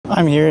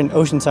I'm here in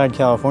Oceanside,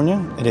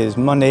 California. It is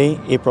Monday,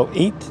 April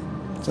 8th.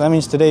 So that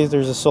means today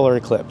there's a solar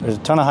eclipse. There's a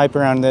ton of hype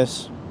around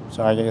this,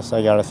 so I guess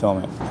I gotta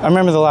film it. I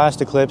remember the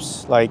last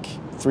eclipse like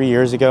 3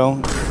 years ago,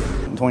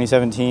 in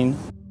 2017.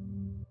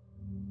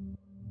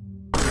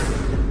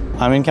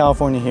 I'm in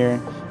California here,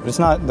 but it's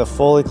not the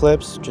full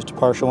eclipse, just a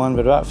partial one,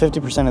 but about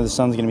 50% of the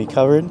sun's gonna be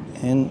covered,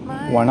 and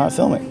why not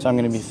film it? So I'm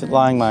gonna be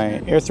flying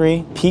my Air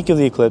 3. Peak of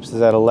the eclipse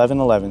is at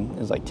 11:11,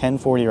 it's like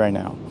 10:40 right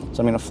now. So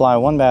I'm gonna fly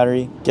one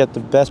battery, get the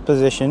best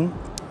position,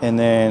 and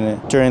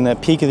then during the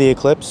peak of the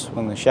eclipse,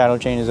 when the shadow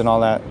changes and all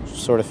that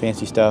sort of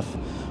fancy stuff,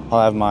 I'll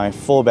have my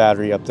full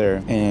battery up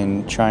there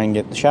and try and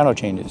get the shadow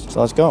changes. So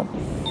let's go.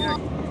 Yeah,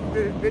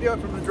 video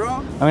from the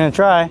drone? I'm gonna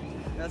try.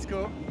 That's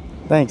cool.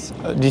 Thanks.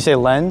 Did you say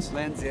lens?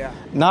 Lens, yeah.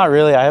 Not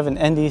really, I have an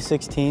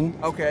ND16.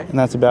 Okay. And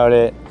that's about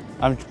it.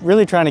 I'm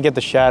really trying to get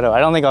the shadow.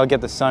 I don't think I'll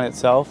get the sun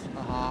itself,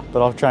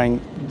 but I'll try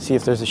and see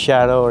if there's a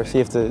shadow or see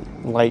if the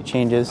light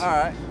changes. All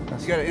right.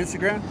 You got an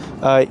Instagram?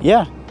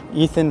 Yeah,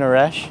 Ethan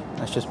Naresh.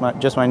 That's just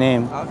my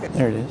name. Okay.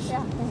 There it is.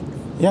 Yeah,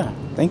 thanks. Yeah,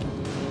 thank you.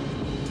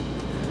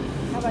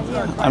 How about you?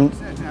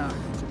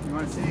 You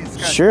want to see? It's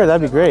got Sure,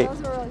 that'd be great.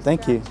 Those are really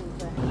Thank you. scratchy,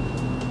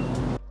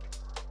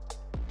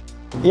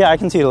 Yeah, I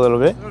can see it a little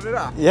bit. a little bit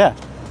off. Yeah,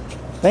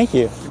 thank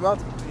you. You're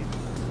welcome.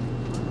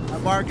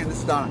 I'm Mark and this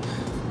is Donna.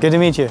 Good to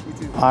meet you. You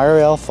too.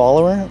 IRL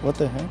follower? What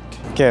the heck?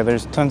 Okay,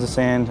 there's tons of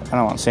sand. I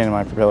don't want sand in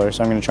my propeller,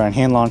 so I'm gonna try and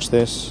hand launch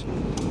this.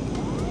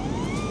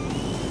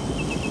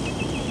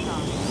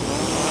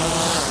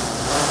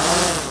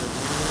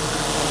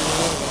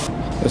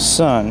 The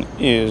sun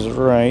is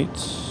right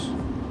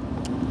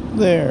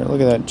there.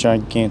 Look at that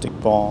gigantic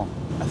ball.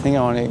 I think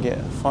I want to get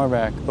as far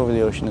back over the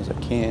ocean as I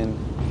can.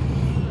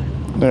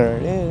 There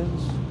it is.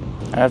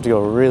 I have to go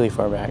really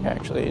far back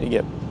actually to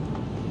get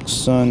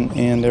sun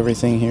and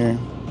everything here.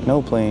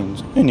 No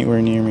planes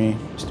anywhere near me.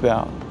 Just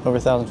about over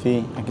 1,000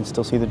 feet. I can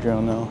still see the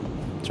drone though.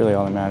 It's really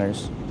all that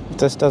matters. If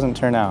this doesn't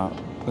turn out,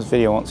 this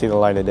video won't see the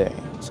light of day.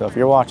 So if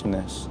you're watching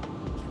this,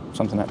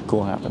 something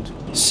cool happened.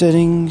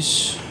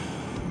 Settings.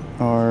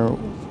 Our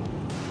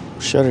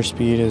shutter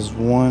speed is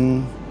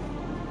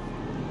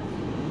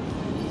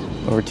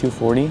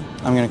 1/240.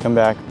 I'm gonna come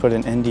back, put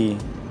an ND.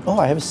 Oh,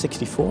 I have a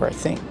 64, I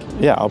think.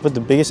 Yeah, I'll put the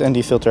biggest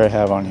ND filter I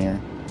have on here.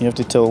 You have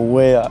to tilt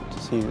way up to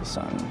see the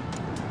sun.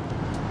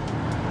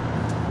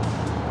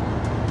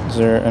 Is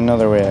there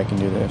another way I can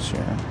do this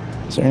here?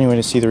 Is there any way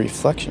to see the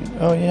reflection?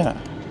 Oh yeah.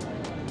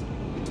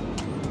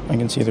 I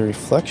can see the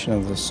reflection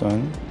of the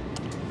sun.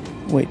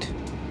 Wait.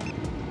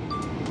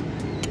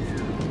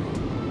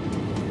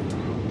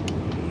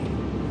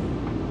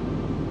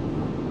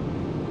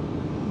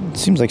 It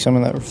seems like some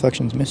of that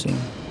reflection's missing.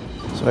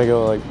 So I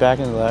go like back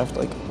and left,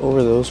 like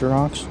over those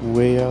rocks,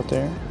 way out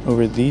there,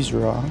 over these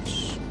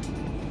rocks.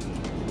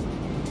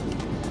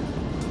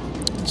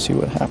 Let's see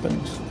what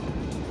happens.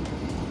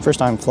 First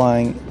time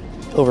flying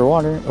over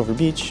water, over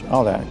beach,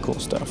 all that cool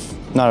stuff.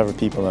 Not over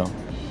people though,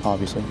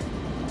 obviously.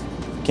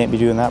 Can't be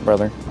doing that,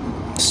 brother.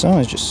 The sun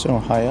is just so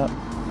high up.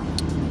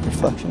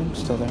 Reflection,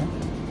 still there.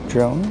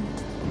 Drone,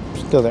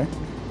 still there.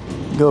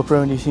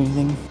 GoPro, do you see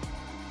anything?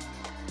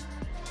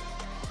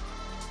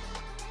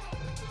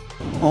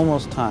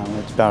 Almost time,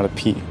 it's about a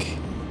peak.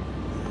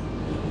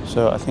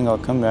 So I think I'll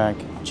come back,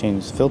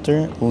 change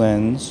filter,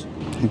 lens,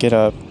 and get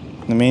up.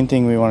 The main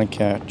thing we want to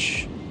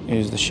catch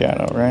is the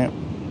shadow, right?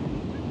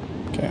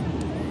 Okay.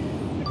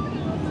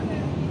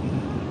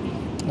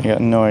 I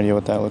got no idea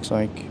what that looks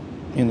like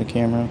in the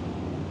camera.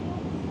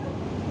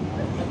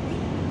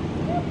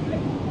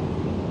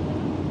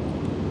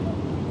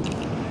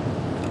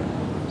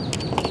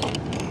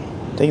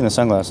 Taking the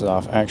sunglasses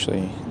off,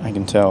 actually, I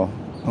can tell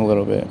a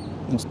little bit.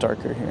 It's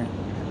darker here.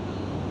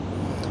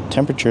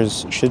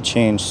 Temperatures should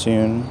change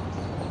soon.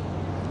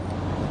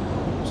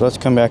 So let's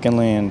come back and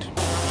land.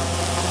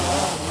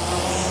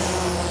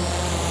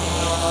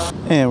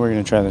 And we're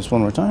gonna try this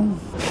one more time.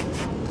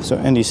 So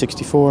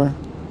ND64.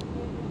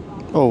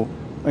 Oh,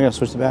 I gotta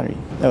switch the battery.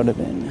 That would have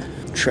been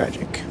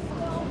tragic.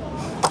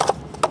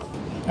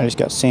 I just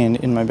got sand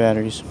in my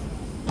batteries.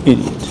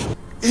 Idiot.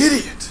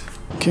 Idiot!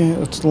 Okay,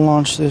 let's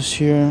launch this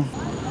here.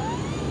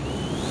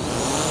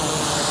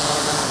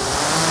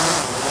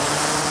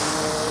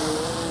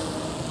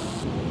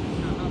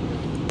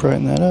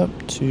 Brighten that up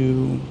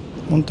to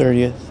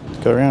 1/30th.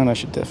 Go around, I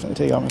should definitely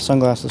take off my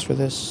sunglasses for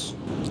this.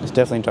 It's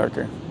definitely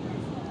darker.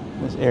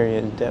 This area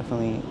is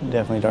definitely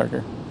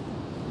darker.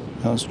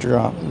 Now let's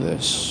drop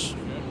this.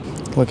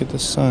 Look at the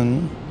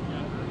sun.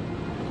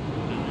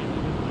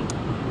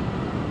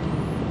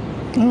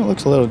 Oh, it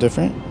looks a little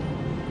different.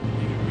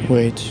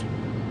 Wait,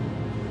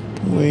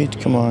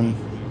 come on.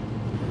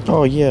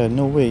 Oh yeah,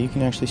 no way, you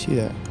can actually see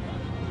that.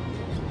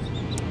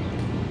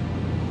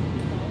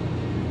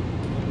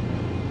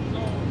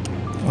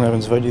 What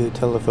happens if I do the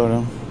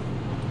telephoto?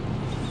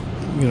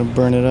 I'm gonna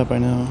burn it up, I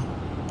know.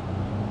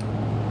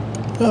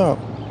 Oh.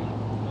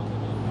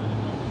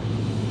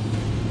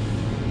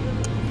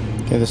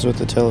 Okay, this is with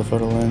the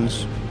telephoto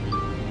lens.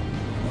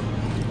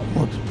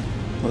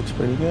 Looks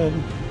pretty good.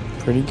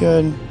 Pretty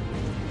good.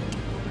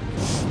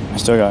 I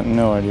still got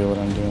no idea what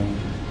I'm doing.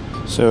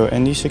 So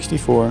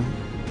ND64,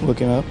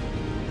 looking up,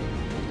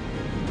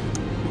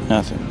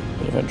 nothing.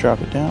 But if I drop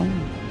it down,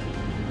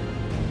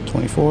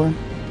 24,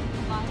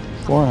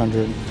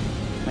 400,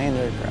 land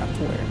aircraft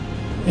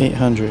where?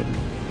 800,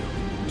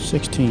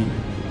 16.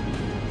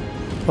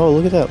 Oh,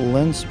 look at that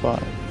lens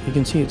spot. You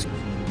can see it's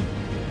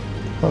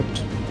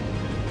hooked.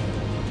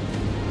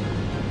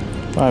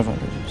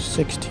 500,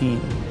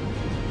 16.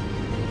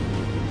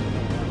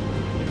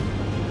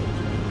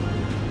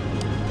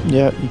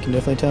 Yeah, you can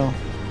definitely tell.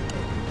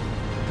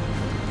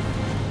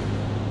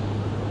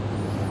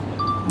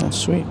 That's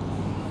sweet.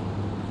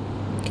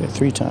 Okay,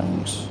 3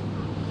 times.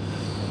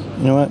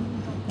 You know what?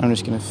 I'm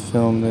just gonna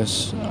film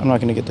this. I'm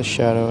not gonna get the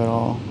shadow at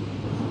all.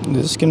 Is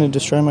this gonna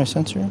destroy my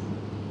sensor?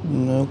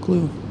 No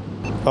clue.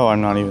 Oh, I'm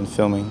not even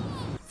filming.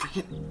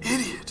 Freaking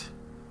idiot.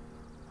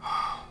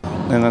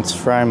 And let's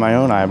fry my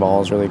own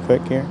eyeballs really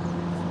quick here.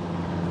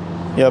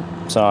 Yep,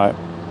 saw it.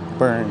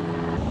 Burn.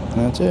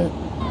 And that's it.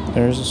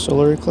 There's a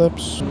solar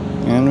eclipse.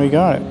 And we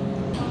got it.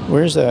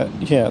 Where's that?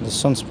 Yeah, the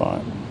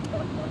sunspot.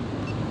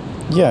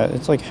 Yeah,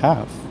 it's like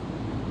half.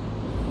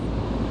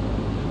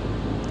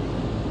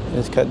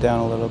 It's cut down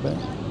a little bit.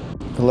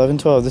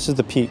 11:12, this is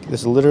the peak.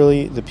 This is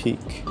literally the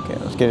peak. Okay,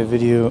 let's get a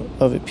video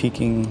of it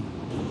peaking.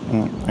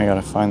 I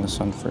gotta find the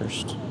sun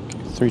first.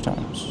 Okay, 3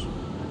 times.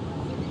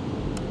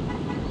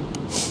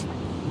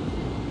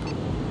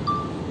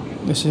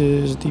 This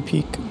is the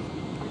peak.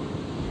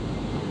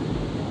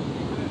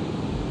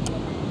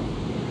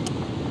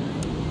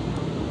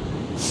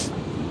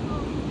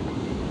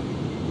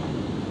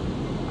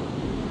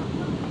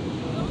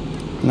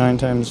 Nine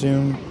times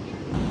zoom.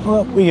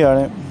 Well, we got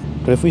it.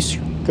 But if we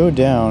go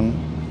down,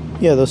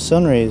 yeah, those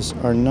sun rays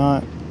are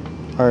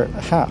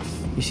half.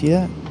 You see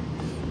that?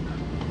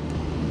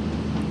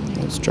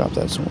 Let's drop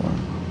that some more.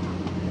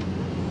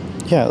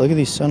 Yeah, look at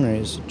these sun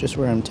rays, just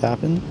where I'm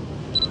tapping.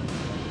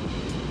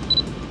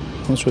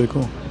 That's really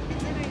cool.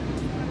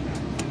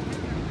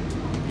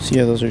 See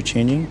how those are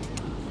changing?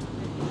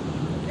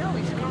 No,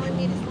 he's calling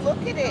me to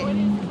look at it.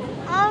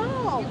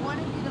 Oh,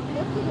 wanted me to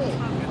look at it.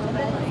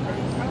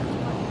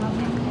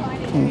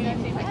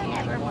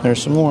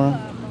 There's some more.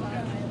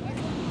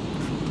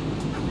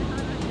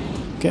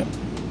 Okay,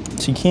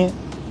 so you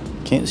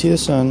can't see the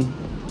sun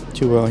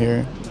too well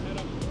here,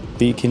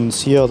 but you can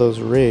see all those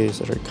rays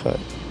that are cut.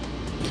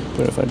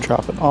 But if I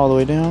drop it all the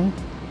way down,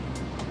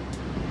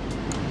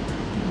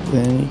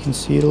 then you can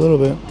see it a little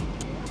bit.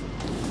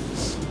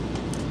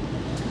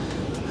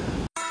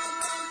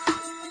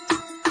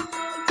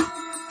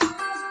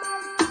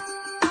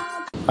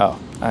 Oh,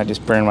 I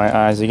just burned my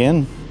eyes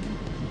again.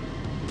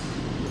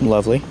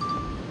 Lovely.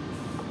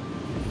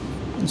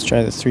 Let's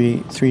try the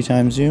three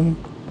times zoom.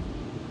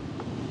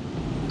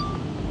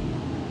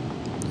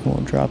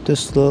 We'll drop this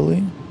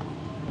slowly.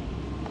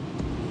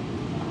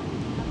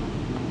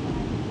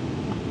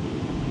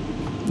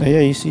 Oh,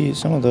 yeah, you see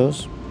some of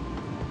those.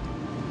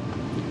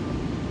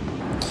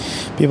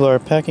 People are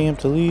packing up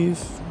to leave.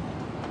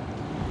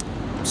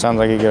 Sounds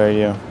like a good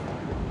idea.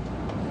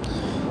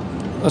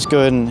 Let's go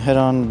ahead and head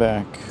on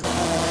back.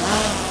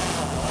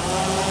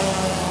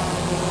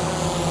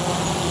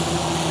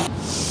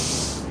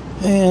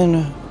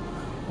 And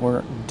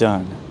we're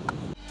done.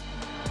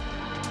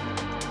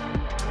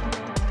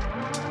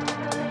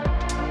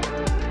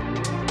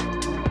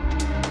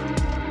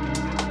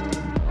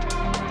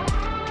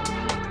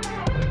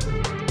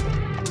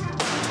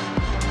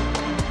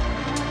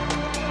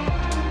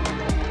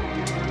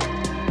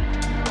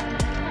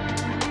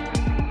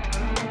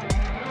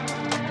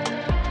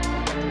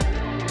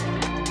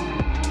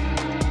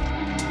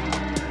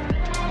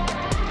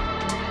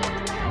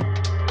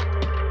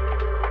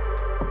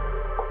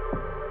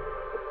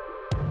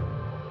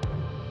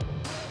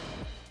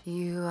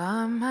 You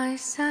are my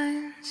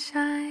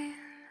sunshine,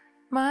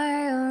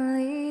 my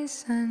only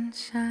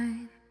sunshine.